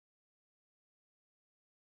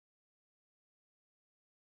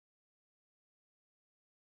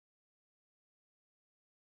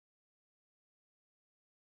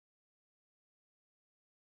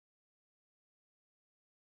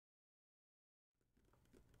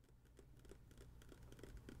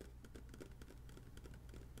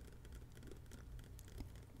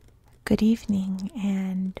Good evening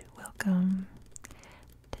and welcome.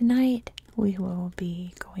 Tonight we will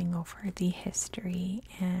be going over the history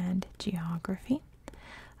and geography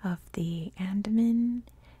of the Andaman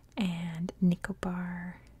and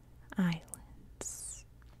Nicobar Islands.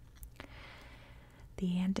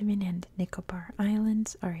 The Andaman and Nicobar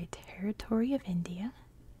Islands are a territory of India,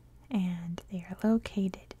 and they are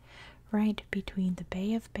located right between the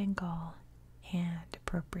Bay of Bengal and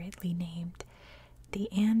appropriately named the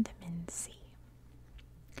Andaman Sea.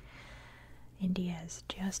 India is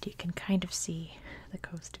you can kind of see the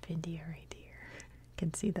coast of India right here. You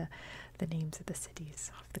can see the names of the cities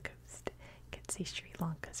off the coast. You can see Sri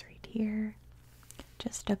Lanka's right here.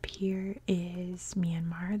 Just up here is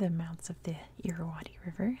Myanmar, the mouths of the Irrawaddy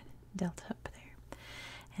River, delta up there.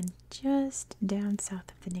 And just down south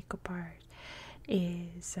of the Nicobar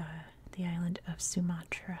is the island of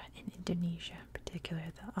Sumatra in Indonesia, in particular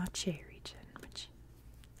the Aceh region, which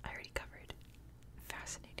I already covered.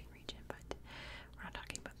 Fascinating region, but we're not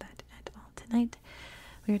talking about that at all tonight.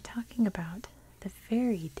 We are talking about the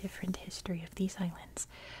very different history of these islands,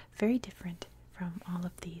 very different from all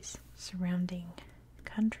of these surrounding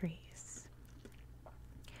countries.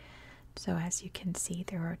 So as you can see,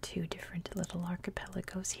 there are two different little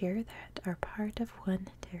archipelagos here that are part of one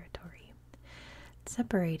territory.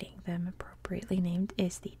 Separating them, appropriately named,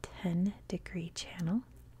 is the 10-degree channel,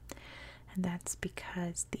 and that's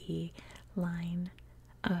because the line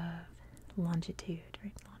of longitude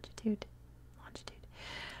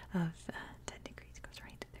of 10 degrees goes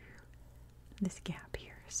right through this gap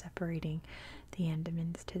here, separating the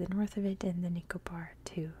Andamans to the north of it and the Nicobar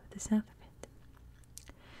to the south of it.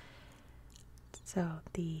 So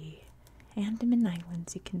the Andaman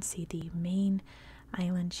Islands, you can see the main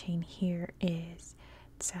island chain here is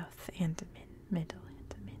South Andaman, Middle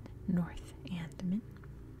Andaman, North Andaman,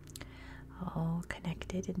 all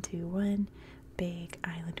connected into one big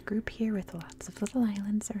island group here with lots of little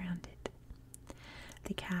islands around it.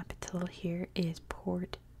 The capital here is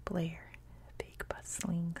Port Blair, a big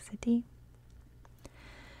bustling city,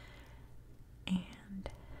 and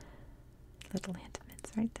Little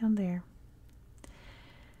Andaman's right down there.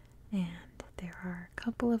 And there are a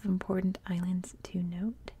couple of important islands to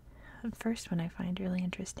note. The first one I find really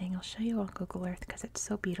interesting, I'll show you on Google Earth because it's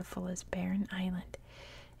so beautiful, is Barren Island.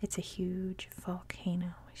 It's a huge volcano.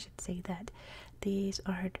 I should say that these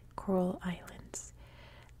aren't coral islands.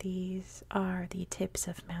 These are the tips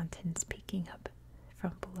of mountains peeking up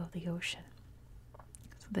from below the ocean.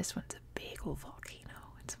 So this one's a big old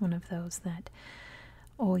volcano. It's one of those that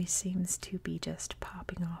always seems to be just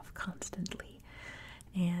popping off constantly.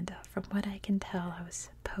 And from what I can tell, I was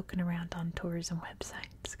poking around on tourism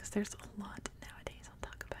websites, because there's a lot nowadays, I'll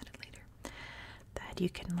talk about it later, that you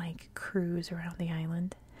can like cruise around the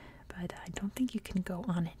island, but I don't think you can go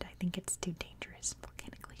on it. I think it's too dangerous,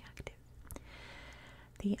 volcanically active.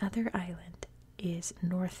 The other island is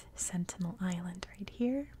North Sentinel Island right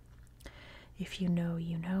here. If you know,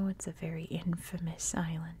 you know. It's a very infamous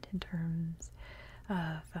island in terms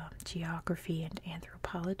of geography and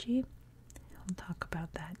anthropology. We'll talk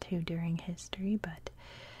about that too during history, but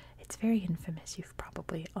it's very infamous. You've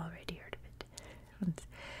probably already heard of it.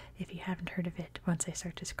 If you haven't heard of it, once I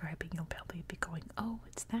start describing, you'll probably be going, oh,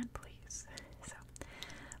 it's that place. So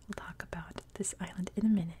we'll talk about this island in a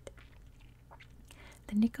minute.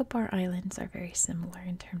 The Nicobar Islands are very similar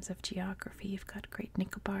in terms of geography. You've got Great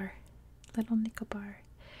Nicobar, Little Nicobar,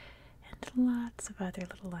 and lots of other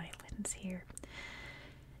little islands here.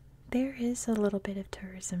 There is a little bit of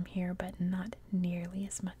tourism here, but not nearly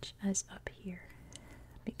as much as up here,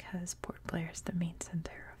 because Port Blair is the main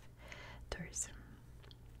center of tourism.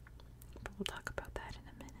 But we'll talk about that in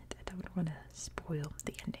a minute. I don't want to spoil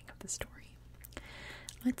the ending of the story.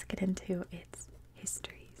 Let's get into its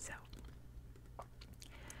history. So,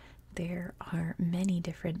 there are many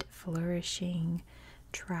different flourishing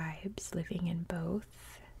tribes living in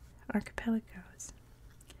both archipelagos.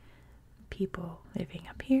 People living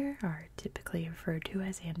up here are typically referred to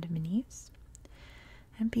as Andamanese,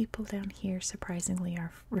 and people down here surprisingly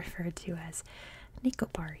are referred to as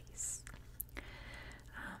Nicobaris.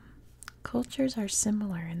 Cultures are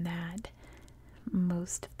similar in that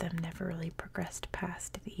most of them never really progressed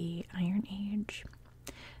past the Iron Age.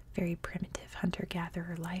 Very primitive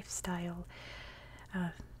hunter-gatherer lifestyle,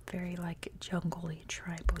 very like jungle-y,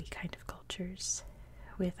 tribal-y kind of cultures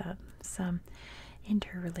with some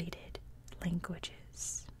interrelated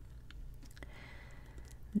languages.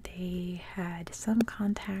 They had some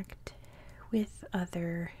contact with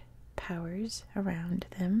other powers around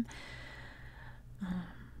them.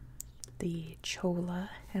 The Chola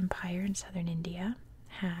Empire in southern India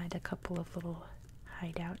had a couple of little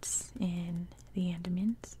hideouts in the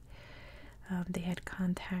Andamans. They had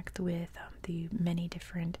contact with the many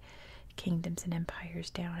different kingdoms and empires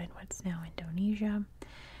down in what's now Indonesia.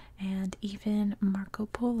 And even Marco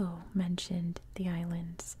Polo mentioned the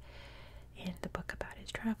islands in the book about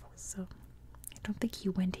his travels. So I don't think he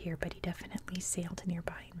went here, but he definitely sailed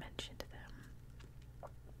nearby and mentioned them.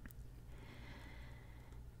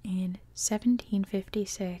 In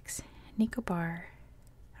 1756, Nicobar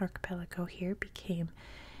archipelago here became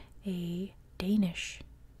a Danish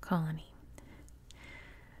colony,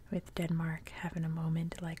 with Denmark having a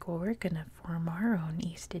moment like, well, we're gonna form our own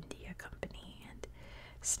East India Company and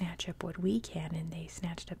snatch up what we can, and they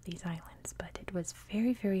snatched up these islands, but it was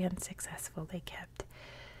very, very unsuccessful. They kept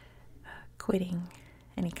quitting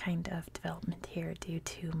any kind of development here due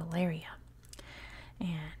to malaria,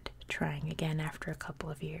 and trying again after a couple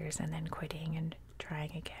of years, and then quitting and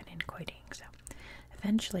trying again and quitting. So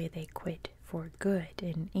eventually they quit for good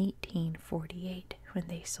in 1848 when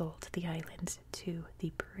they sold the islands to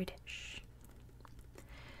the British.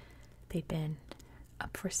 They'd been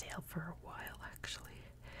up for sale for a while, actually.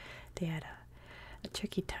 They had a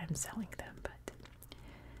tricky time selling them, but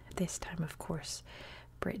this time, of course,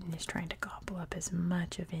 Britain is trying to gobble up as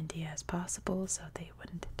much of India as possible, so they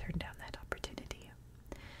wouldn't turn down that opportunity.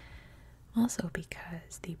 Also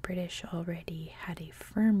because the British already had a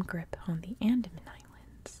firm grip on the Andaman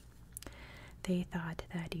Islands. They thought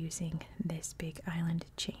that using this big island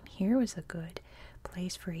chain here was a good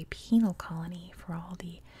place for a penal colony for all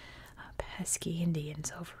the pesky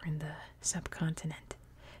Indians over in the subcontinent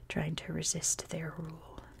trying to resist their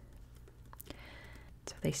rule.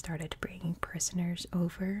 So they started bringing prisoners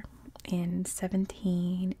over in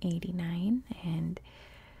 1789, and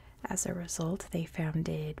as a result they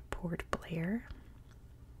founded Port Blair.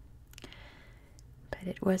 But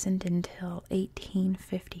it wasn't until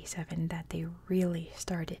 1857 that they really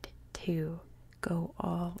started to go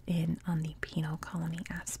all in on the penal colony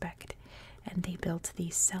aspect, and they built the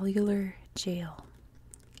cellular jail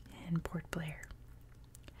in Port Blair.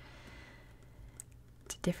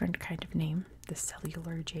 It's a different kind of name, the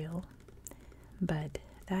cellular jail, but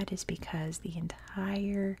that is because the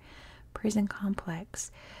entire prison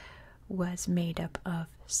complex was made up of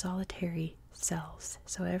solitary cells.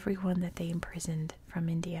 So everyone that they imprisoned from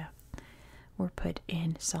India were put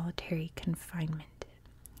in solitary confinement.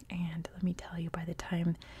 And let me tell you, by the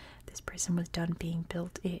time this prison was done being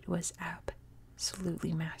built, it was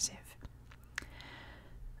absolutely massive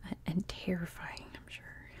and terrifying, I'm sure.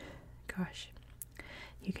 Gosh,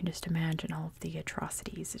 you can just imagine all of the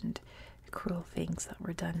atrocities and cruel things that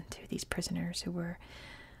were done to these prisoners who were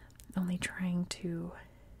only trying to,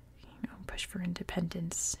 push for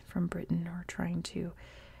independence from Britain, or trying to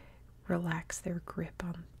relax their grip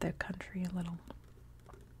on the country a little.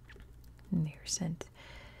 And they were sent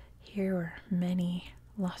here where many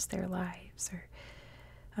lost their lives or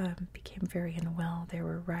became very unwell. There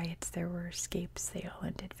were riots, there were escapes. They all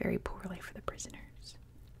ended very poorly for the prisoners.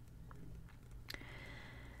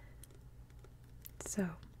 So,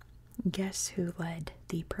 guess who led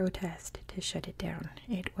the protest to shut it down?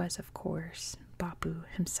 It was, of course, Bapu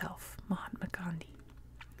himself, Mahatma Gandhi.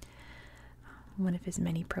 One of his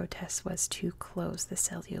many protests was to close the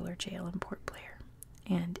cellular jail in Port Blair,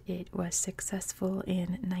 and it was successful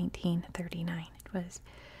in 1939. It was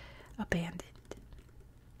abandoned.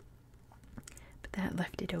 But that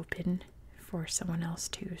left it open for someone else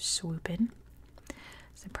to swoop in.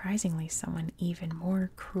 Surprisingly, someone even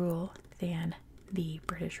more cruel than the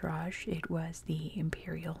British Raj. It was the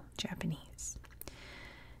Imperial Japanese.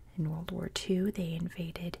 In World War II, they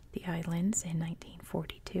invaded the islands in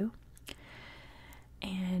 1942.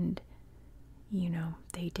 And,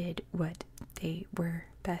 they did what they were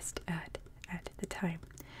best at the time.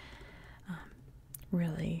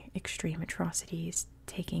 Really extreme atrocities,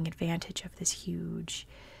 taking advantage of this huge,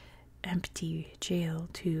 empty jail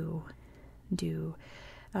to do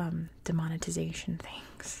demonetization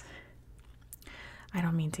things. I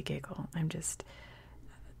don't mean to giggle. I'm just,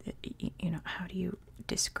 how do you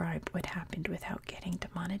describe what happened without getting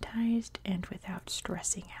demonetized and without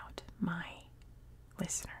stressing out my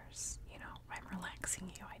listeners? I'm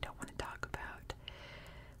relaxing you. I don't want to talk about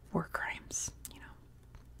war crimes,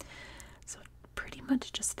 So pretty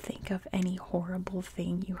much just think of any horrible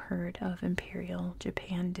thing you heard of Imperial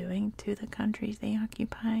Japan doing to the countries they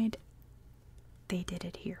occupied. They did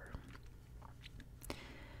it here.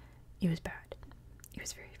 It was bad. It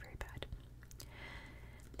was very, very bad.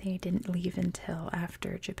 They didn't leave until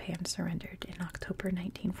after Japan surrendered in October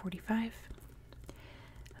 1945.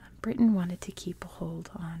 Britain wanted to keep a hold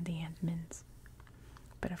on the Andamans,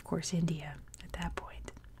 but of course India, at that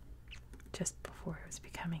point, just before it was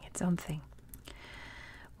becoming its own thing,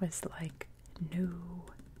 was like, no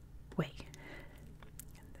way.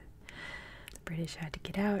 The British had to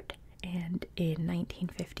get out, and in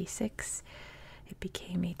 1956 it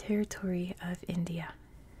became a territory of India.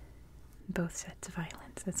 Both sets of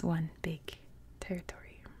islands as one big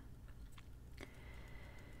territory.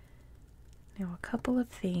 Now, a couple of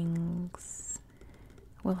things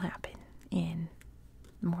will happen in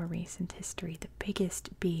more recent history, the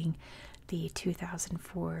biggest being the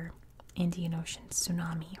 2004 Indian Ocean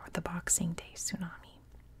tsunami, or the Boxing Day tsunami.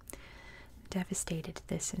 Devastated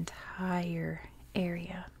this entire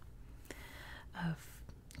area of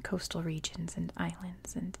coastal regions and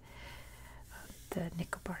islands, and the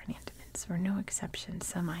Nicobar and Andamans were no exception.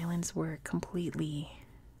 Some islands were completely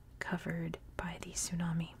covered by the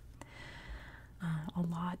tsunami. A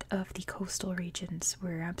lot of the coastal regions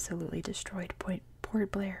were absolutely destroyed.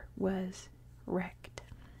 Port Blair was wrecked.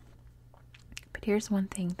 But here's one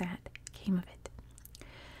thing that came of it.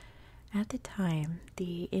 At the time,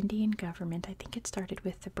 the Indian government, I think it started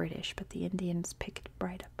with the British, but the Indians picked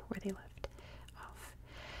right up where they left off.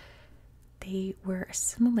 They were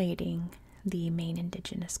assimilating the main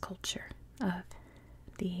indigenous culture of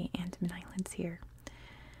the Andaman Islands here,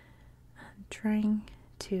 trying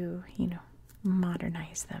to,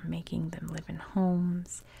 modernize them, making them live in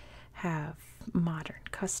homes, have modern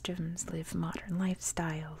customs, live modern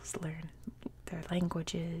lifestyles, learn their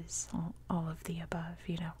languages, all of the above,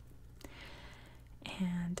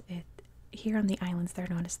 And here on the islands, they're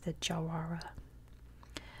known as the Jawara,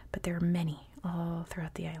 but there are many all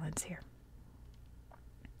throughout the islands here.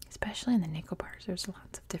 Especially in the Nicobars, there's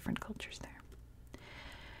lots of different cultures there.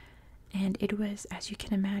 And it was, as you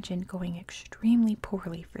can imagine, going extremely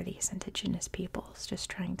poorly for these indigenous peoples, just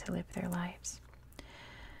trying to live their lives.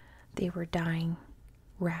 They were dying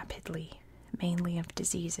rapidly, mainly of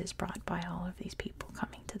diseases brought by all of these people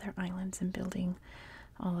coming to their islands and building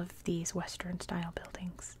all of these Western-style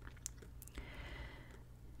buildings.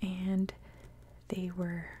 And they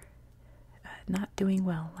were not doing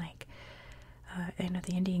well. I know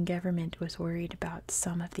the Indian government was worried about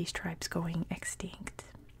some of these tribes going extinct.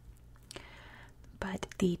 But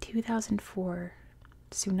the 2004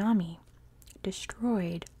 tsunami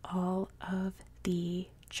destroyed all of the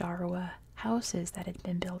Jarawa houses that had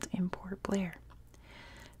been built in Port Blair.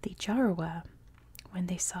 The Jarawa, when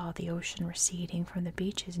they saw the ocean receding from the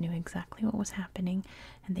beaches, knew exactly what was happening,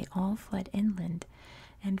 and they all fled inland.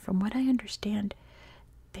 And from what I understand,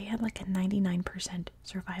 they had like a 99%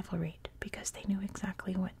 survival rate because they knew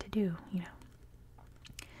exactly what to do,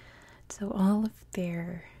 So all of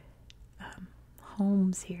their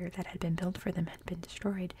homes here that had been built for them had been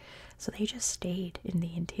destroyed, so they just stayed in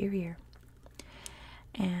the interior.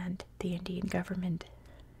 And the Indian government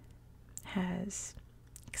has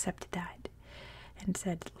accepted that and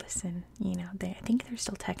said, listen, I think they're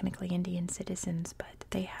still technically Indian citizens, but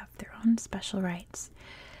they have their own special rights.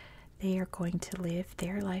 They are going to live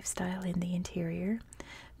their lifestyle in the interior.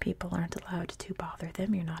 People aren't allowed to bother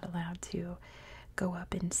them. You're not allowed to go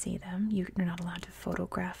up and see them. You're not allowed to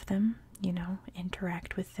photograph them,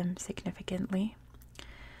 interact with them significantly.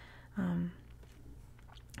 I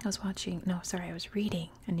was reading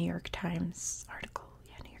a New York Times article,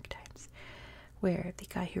 New York Times, where the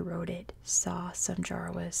guy who wrote it saw some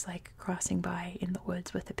Jarawas crossing by in the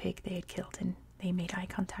woods with a pig they had killed, and they made eye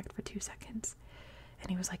contact for 2 seconds. And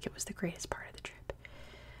he was like, it was the greatest part of the trip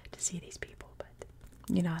to see these people, but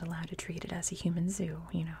you're not allowed to treat it as a human zoo,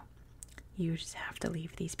 You just have to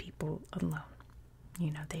leave these people alone.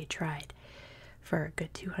 They tried for a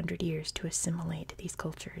good 200 years to assimilate these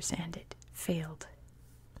cultures, and it failed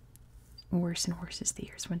worse and worse as the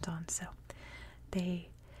years went on. So they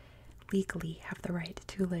legally have the right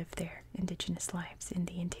to live their indigenous lives in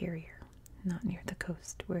the interior, not near the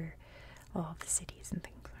coast where all of the cities and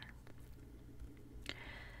things are.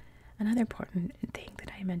 Another important thing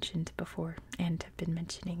that I mentioned before and have been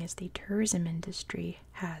mentioning is the tourism industry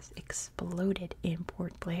has exploded in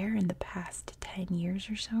Port Blair in the past 10 years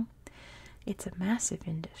or so. It's a massive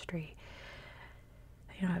industry.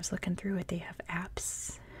 I was looking through it. They have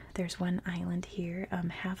apps. There's one island here.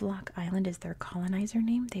 Havelock Island is their colonizer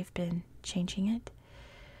name. They've been changing it.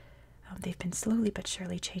 They've been slowly but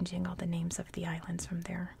surely changing all the names of the islands from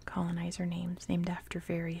their colonizer names, named after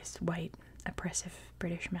various white, oppressive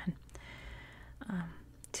British men,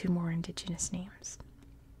 to more indigenous names.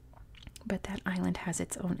 But that island has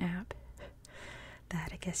its own app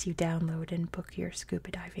that I guess you download and book your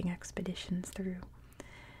scuba diving expeditions through.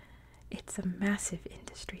 It's a massive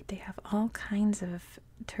industry. They have all kinds of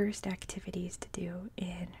tourist activities to do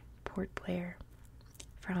in Port Blair,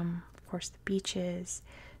 from, of course, the beaches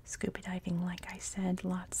scuba diving, like I said,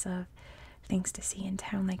 lots of things to see in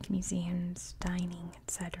town, like museums, dining,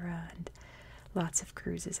 etc., and lots of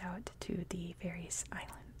cruises out to the various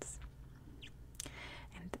islands.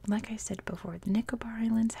 And like I said before, the Nicobar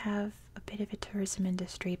Islands have a bit of a tourism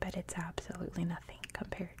industry, but it's absolutely nothing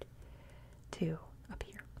compared to up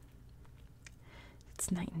here.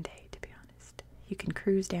 It's night and day, to be honest. You can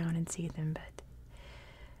cruise down and see them,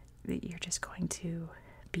 but you're just going to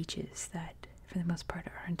beaches that, for the most part,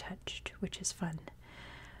 are untouched, which is fun.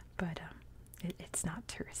 But it's not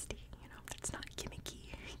touristy, you know. It's not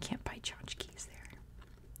gimmicky. You can't buy tchotchkes there.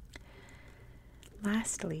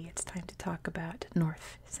 Lastly, it's time to talk about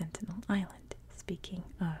North Sentinel Island, speaking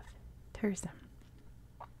of tourism.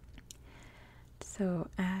 So,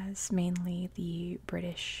 as mainly the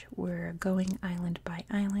British were going island by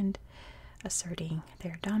island, asserting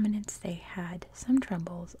their dominance, they had some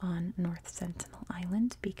troubles on North Sentinel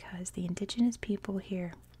Island because the indigenous people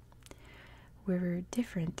here were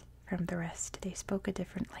different from the rest. They spoke a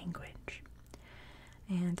different language,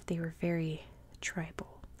 and they were very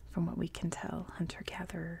tribal, from what we can tell.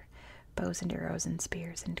 Hunter-gatherer, bows and arrows and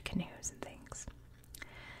spears and canoes and things.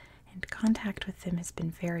 And contact with them has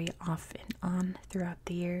been very off and on throughout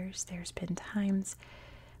the years. There's been times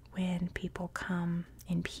when people come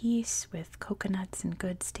in peace with coconuts and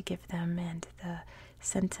goods to give them, and the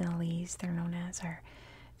Sentinelese, they're known as, are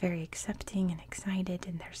very accepting and excited.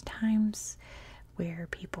 And there's times where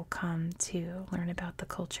people come to learn about the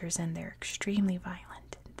cultures and they're extremely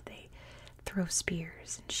violent, and they throw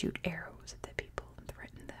spears and shoot arrows at the people and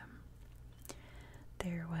threaten them.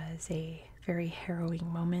 There was a very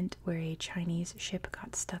harrowing moment where a Chinese ship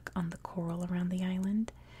got stuck on the coral around the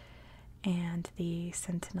island, and the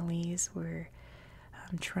Sentinelese were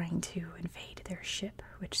trying to invade their ship,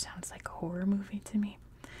 which sounds like a horror movie to me.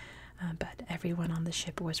 But everyone on the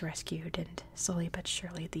ship was rescued, and slowly but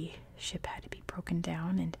surely the ship had to be broken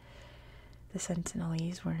down, and the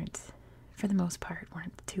Sentinelese weren't, for the most part,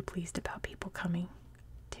 weren't too pleased about people coming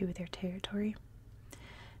to their territory.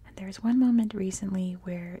 And there's one moment recently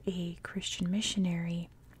where a Christian missionary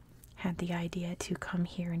had the idea to come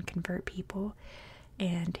here and convert people,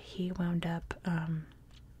 and he wound up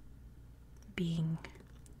being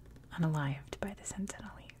unalived by the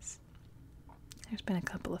Sentinelese. There's been a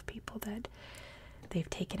couple of people that they've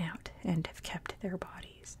taken out and have kept their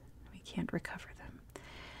bodies. We can't recover them.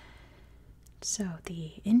 So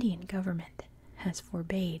the Indian government has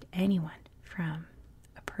forbade anyone from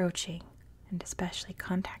approaching and especially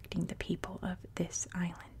contacting the people of this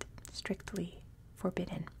island. Strictly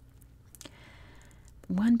forbidden.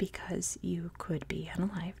 One, because you could be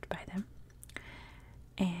unalived by them,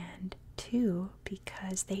 and two,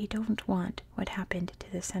 because they don't want what happened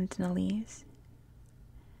to the Sentinelese.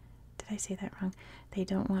 Did I say that wrong? They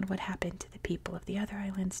don't want what happened to the people of the other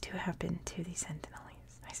islands to happen to the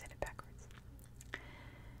Sentinelese. I said it backwards.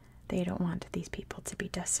 They don't want these people to be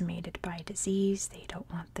decimated by disease. They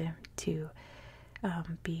don't want them to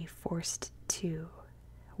be forced to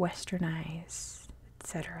westernize,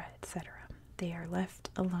 etc., etc. They are left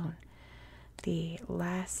alone. The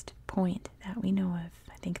last point that we know of,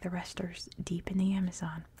 I think the rest are deep in the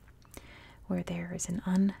Amazon, where there is an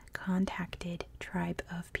uncontacted tribe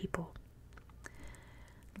of people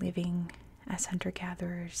living as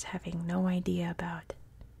hunter-gatherers, having no idea about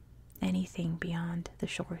anything beyond the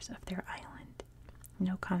shores of their island.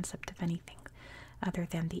 No concept of anything other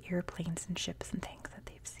than the airplanes and ships and things that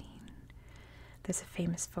they've seen. There's a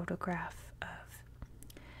famous photograph of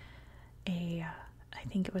I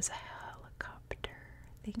think it was a helicopter,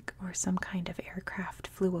 or some kind of aircraft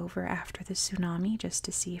flew over after the tsunami just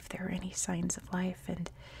to see if there were any signs of life, and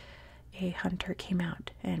a hunter came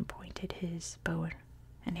out and pointed his bow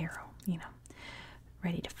and arrow,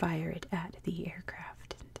 ready to fire it at the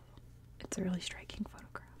aircraft. And it's a really striking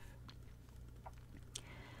photograph.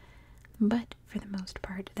 But for the most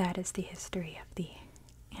part, that is the history of the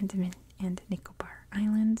Andaman and Nicobar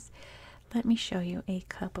Islands. Let me show you a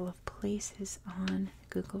couple of places on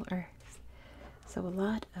Google Earth. So a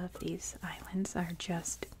lot of these islands are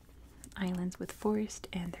just islands with forest,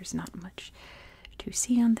 and there's not much to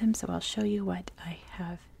see on them, so I'll show you what I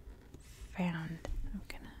have found. I'm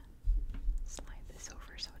gonna slide this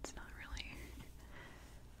over so it's not really...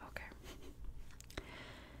 Okay.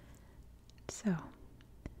 So,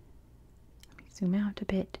 let me zoom out a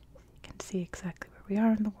bit so you can see exactly where we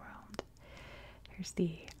are in the world. Here's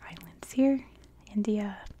the islands here.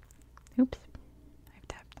 India. Oops. I've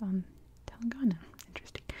tapped on Telangana.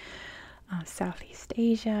 Interesting. Southeast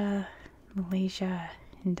Asia, Malaysia,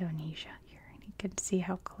 Indonesia here. And you can see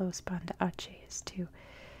how close Banda Aceh is to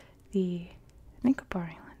the Nicobar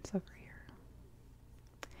Islands over here.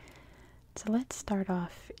 So let's start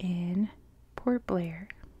off in Port Blair.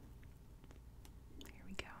 Here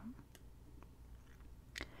we go.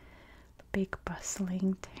 The big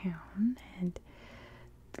bustling town, and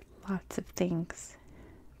lots of things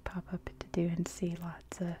pop up to do and see.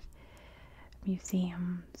 Lots of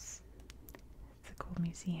museums. It's a cool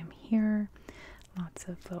museum here. Lots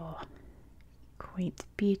of little quaint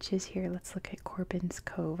beaches here. Let's look at Corbin's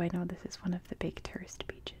Cove. I know this is one of the big tourist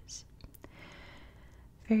beaches.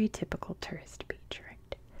 Very typical tourist beach,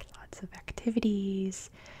 right? Lots of activities,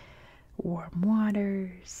 warm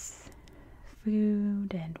waters,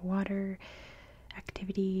 food and water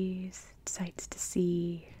activities, sights to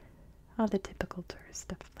see, all the typical tourist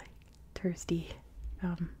stuff, like touristy,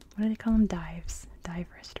 what do they call them? Dive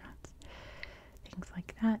restaurants, things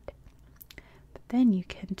like that. But then you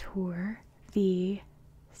can tour the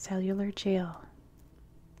cellular jail.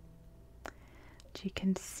 You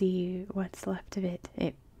can see what's left of it.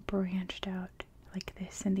 It branched out like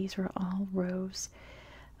this, and these were all rows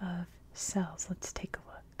of cells. Let's take a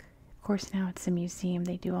look. Of course, now it's a museum.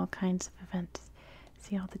 They do all kinds of events.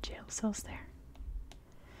 See all the jail cells there?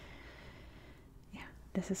 Yeah,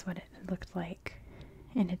 this is what it looked like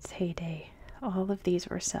in its heyday. All of these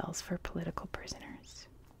were cells for political prisoners.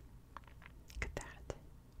 Look at that.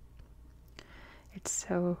 It's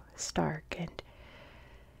so stark, and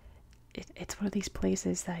it's one of these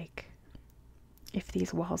places, like, if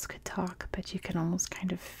these walls could talk, but you can almost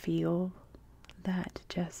kind of feel that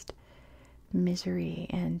just misery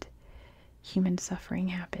and human suffering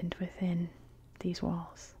happened within these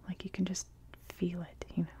walls. Like, you can just feel it,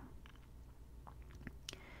 you know.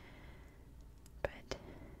 But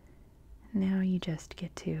now you just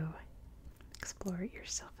get to explore it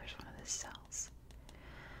yourself. There's one of the cells.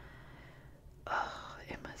 Oh,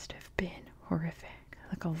 it must have been horrific.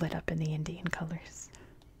 Look, all lit up in the Indian colors.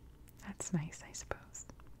 That's nice, I suppose.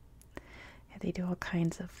 Yeah, they do all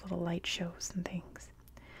kinds of little light shows and things.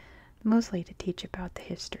 Mostly to teach about the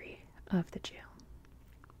history of the jail.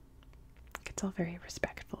 It's all very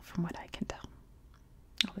respectful from what I can tell.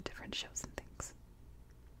 All the different shows and things.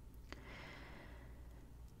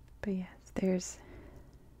 But yes, there's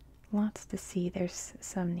lots to see. There's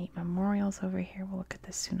some neat memorials over here. We'll look at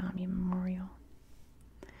the tsunami memorial.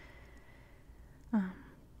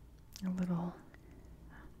 A little,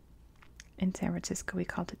 in San Francisco we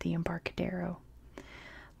called it the Embarcadero,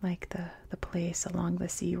 like the place along the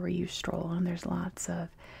sea where you stroll, and there's lots of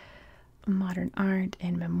modern art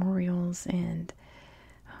and memorials and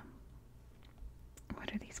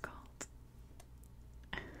what are these called?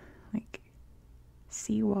 Like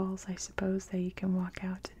sea walls, I suppose, that you can walk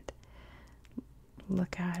out and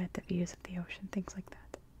look at the views of the ocean, things like that.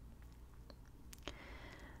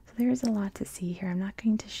 So there's a lot to see here. I'm not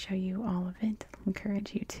going to show you all of it. I'll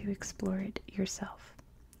encourage you to explore it yourself.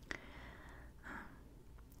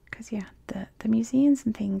 Because, yeah, the museums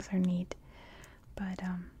and things are neat. But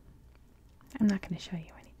I'm not going to show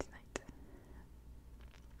you any tonight.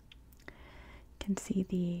 You can see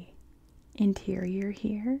the interior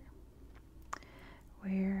here.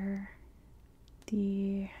 Where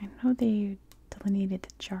I know they delineated the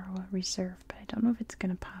Jawa Reserve, but I don't know if it's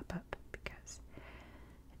going to pop up.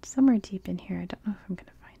 Somewhere deep in here, I don't know if I'm going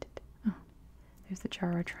to find it. Oh, there's the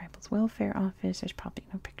Jaro Tribal's Welfare Office. There's probably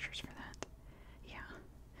no pictures for that. Yeah.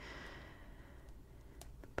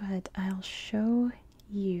 But I'll show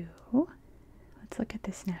you. Let's look at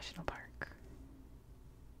this national park.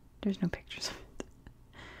 There's no pictures of it.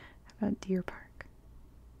 How about Deer Park?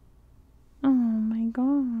 Oh my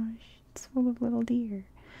gosh. It's full of little deer.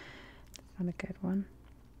 That's not a good one.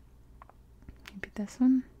 Maybe this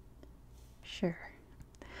one? Sure.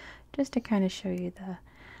 Just to kind of show you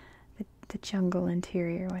the jungle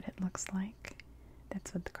interior, what it looks like.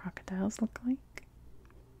 That's what the crocodiles look like.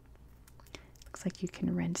 Looks like you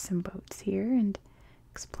can rent some boats here and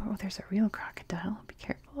explore. Oh, there's a real crocodile. Be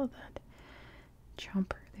careful of that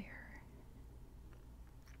chomper there.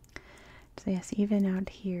 So yes, even out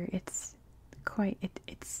here, it's quite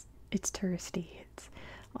it's touristy. It's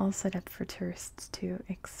all set up for tourists to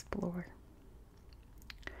explore.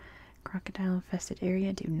 Crocodile infested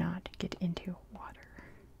area, do not get into water.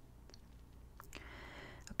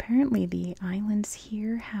 Apparently the islands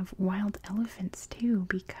here have wild elephants too,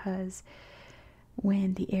 because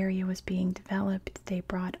when the area was being developed, they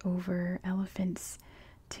brought over elephants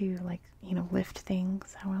to, like, you know, lift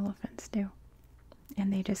things, how elephants do.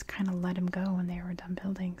 And they just kind of let them go when they were done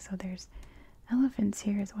building. So there's elephants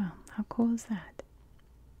here as well. How cool is that?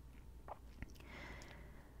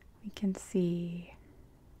 We can see,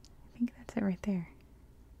 I think that's it right there.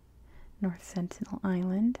 North Sentinel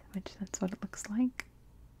Island, which that's what it looks like.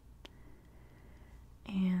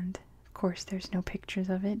 And Of course, there's no pictures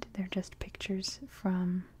of it. They're just pictures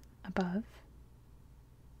from above.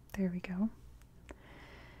 There we go.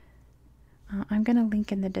 I'm going to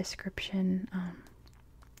link in the description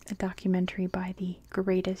a documentary by the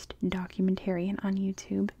greatest documentarian on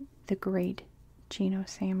YouTube, the great Gino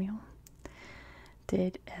Samuel.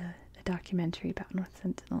 Did a documentary about North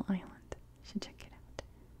Sentinel Island. You should check it out.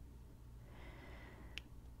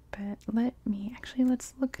 But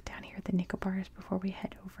let's look down here at the Nicobars before we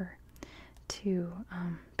head over to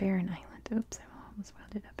Barren Island. Oops, I almost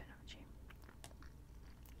wound it up,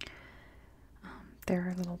 there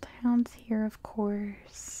are little towns here, of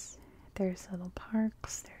course. There's little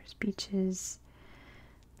parks, there's beaches.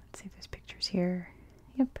 Let's see if there's pictures here.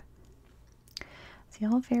 Yep. See,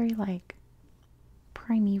 all very, like,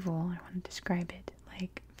 primeval, I want to describe it.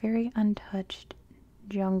 Like, very untouched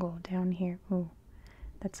jungle down here. Oh,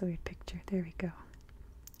 that's a weird picture. There we go.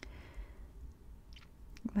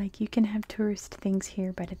 Like, you can have tourist things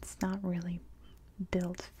here, but it's not really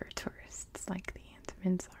built for tourists like the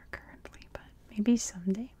Andamans are currently, but maybe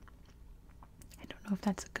someday. I don't know if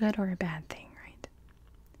that's a good or a bad thing, right?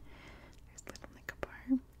 There's little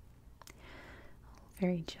Nicobar. All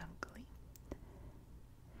very jungly.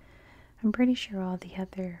 I'm pretty sure all the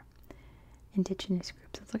other indigenous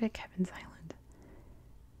groups. Let's look at Kevin's Island.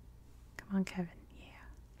 Come on, Kevin.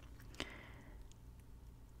 Yeah.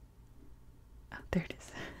 Oh, there it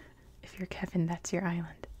is. If you're Kevin, that's your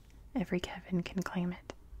island. Every Kevin can claim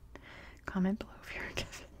it. Comment below if you're a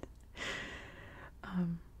Kevin.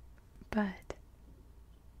 But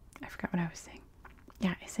I forgot what I was saying.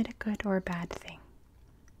 Yeah, is it a good or a bad thing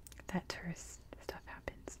that tourist stuff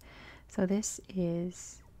happens? So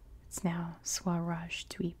it's now Swaraj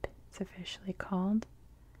Dweep, it's officially called.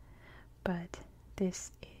 But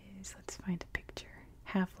this is, let's find a picture,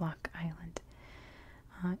 Havelock Island.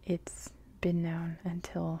 It's been known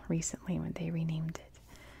until recently when they renamed it.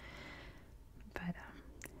 But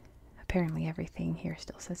apparently everything here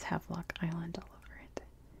still says Havelock Island all over it.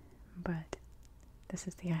 But this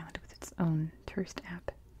is the island with its own tourist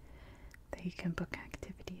app that you can book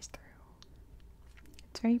activities through.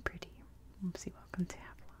 It's very pretty. Oopsie, welcome to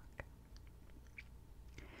Havelock.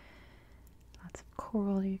 Lots of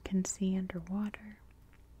coral you can see underwater.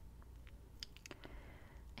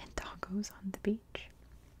 And doggos on the beach.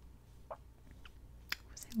 What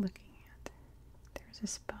was I looking at? There's a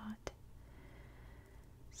spot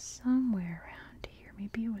somewhere around here.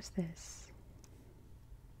 Maybe it was this.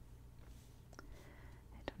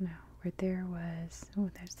 I don't know. Where there was... Oh,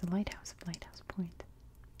 there's the lighthouse of Lighthouse Point.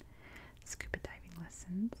 Scuba diving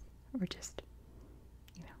lessons. Or just,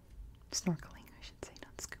 snorkeling, I should say,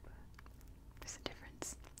 not scuba. There's a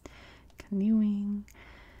difference. Canoeing.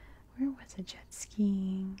 Where was it? Jet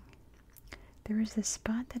skiing. There was a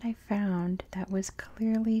spot that I found that was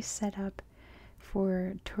clearly set up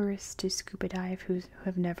for tourists to scuba dive who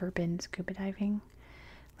have never been scuba diving.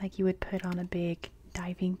 Like, you would put on a big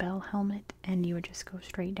diving bell helmet and you would just go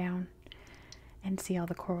straight down and see all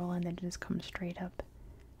the coral and then just come straight up.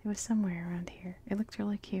 It was somewhere around here. It looked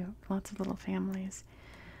really cute. Lots of little families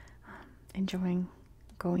enjoying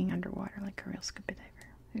going underwater like a real scuba diver.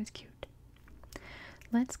 It was cute.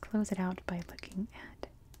 Let's close it out by looking at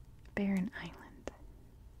Barren Island.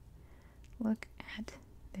 Look at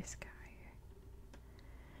this guy.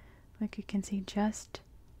 Like, you can see just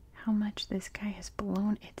how much this guy has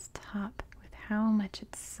blown its top with how much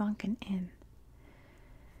it's sunken in.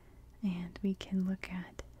 And we can look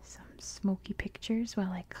at some smoky pictures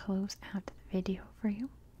while I close out the video for you.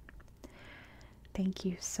 Thank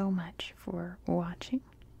you so much for watching.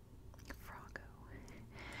 Froggo.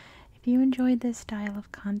 If you enjoyed this style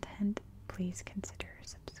of content, please consider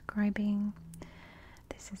subscribing.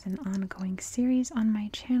 This is an ongoing series on my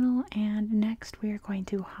channel, and next we are going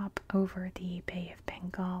to hop over the Bay of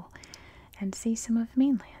Bengal and see some of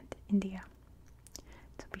mainland India.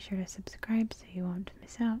 So be sure to subscribe so you won't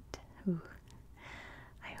miss out. Ooh.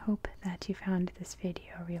 I hope that you found this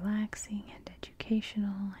video relaxing and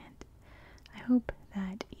educational, and I hope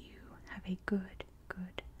that you have a good